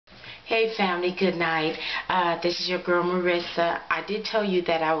Hey family, good night. This is your girl Marissa. I did tell you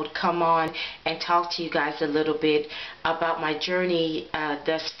that I would come on and talk to you guys a little bit about my journey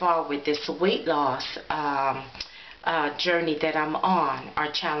thus far with this weight loss journey that I'm on, or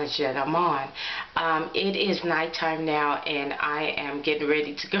challenge that I'm on. It is nighttime now and I am getting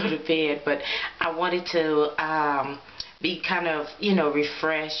ready to go to bed, but I wanted to be kind of,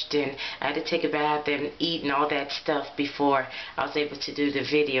 refreshed, and I had to take a bath and eat and all that stuff before I was able to do the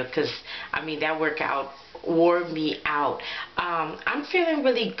video, because I mean that workout wore me out. I'm feeling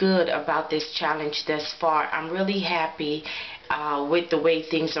really good about this challenge thus far. I'm really happy with the way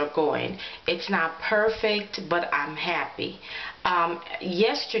things are going. It's not perfect, but I'm happy.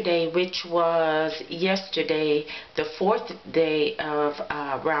 Yesterday, which was yesterday, the fourth day of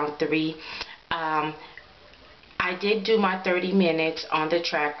round 3, I did do my 30 minutes on the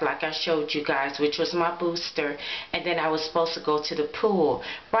track like I showed you guys, which was my booster, and then I was supposed to go to the pool.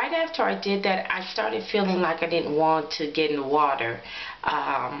 Right after I did that, I started feeling like I didn't want to get in the water.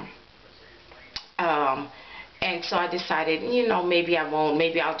 And so I decided, maybe I won't.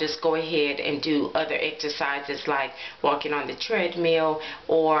 Maybe I'll just go ahead and do other exercises like walking on the treadmill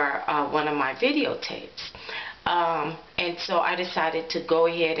or one of my videotapes. And so I decided to go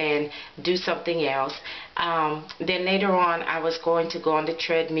ahead and do something else. Then later on I was going to go on the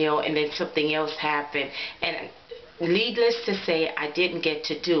treadmill, and then something else happened, and needless to say, I didn't get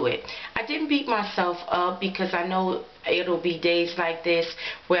to do it. I didn't beat myself up, because I know it'll be days like this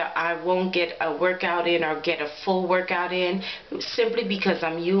where I won't get a workout in or get a full workout in, simply because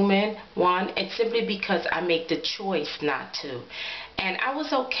I'm human, one, and simply because I make the choice not to. And I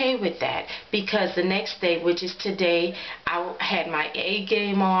was okay with that, because the next day, which is today, I had my A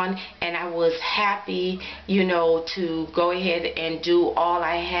game on, and I was happy, to go ahead and do all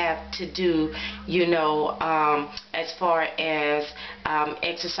I have to do, as far as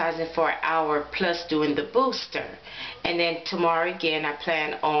exercising for an hour plus doing the booster. And then tomorrow again, I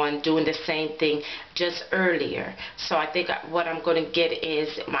plan on doing the same thing, just earlier. So I think what I'm going to get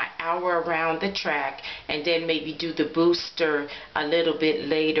is my hour around the track, and then maybe do the booster a little bit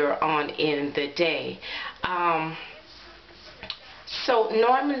later on in the day. So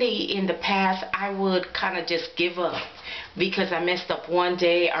normally in the past, I would kind of just give up because I messed up one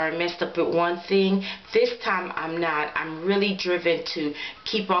day or I messed up with one thing. This time I'm not. I'm really driven to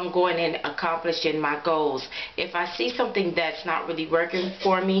keep on going and accomplishing my goals. If I see something that's not really working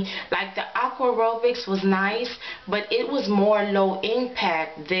for me, like the aqua aerobics was nice, but it was more low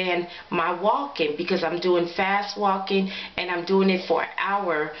impact than my walking, because I'm doing fast walking and I'm doing it for an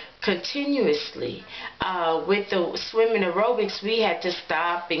hour continuously. With the swimming aerobics, we had to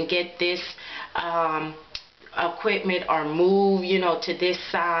stop and get this equipment or move, to this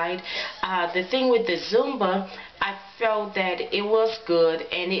side. The thing with the Zumba, I felt that it was good,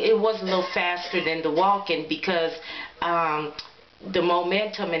 and it was a little faster than the walking, because the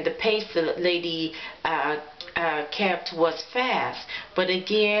momentum and the pace the lady kept was fast. But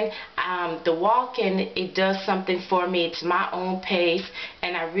again, the walking, it does something for me. It's my own pace,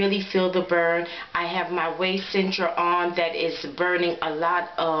 and I really feel the burn. I have my waist cincher on that is burning a lot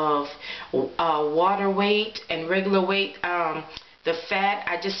of water weight and regular weight. The fat,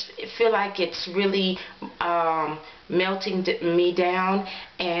 I just feel like it's really melting me down,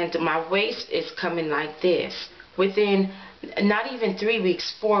 and my waist is coming like this within not even 3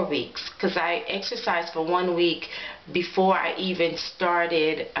 weeks, 4 weeks, because I exercised for 1 week before I even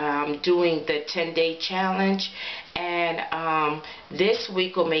started doing the 10-day challenge, and this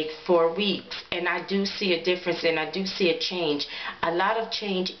week will make 4 weeks, and I do see a difference, and I do see a change, a lot of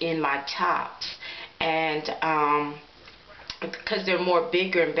change in my tops, and because they're more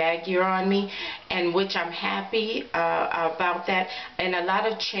bigger and baggier on me, and which I'm happy about that, and a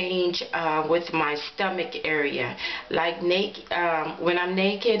lot of change with my stomach area. Like when I'm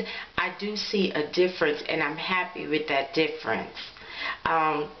naked, I do see a difference, and I'm happy with that difference.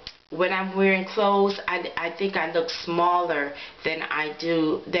 When I'm wearing clothes, I think I look smaller than I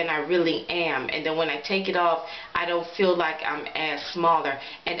really am, and then when I take it off, I don't feel like I'm as smaller,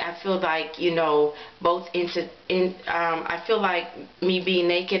 and I feel like, I feel like me being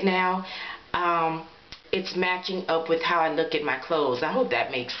naked now, it's matching up with how I look in my clothes. I hope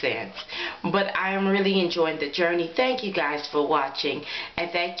that makes sense. But I am really enjoying the journey. Thank you guys for watching,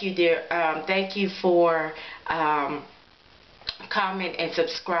 and thank you, dear. Thank you for comment and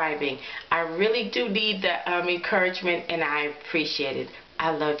subscribing. I really do need the encouragement, and I appreciate it.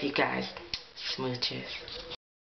 I love you guys. Smooches.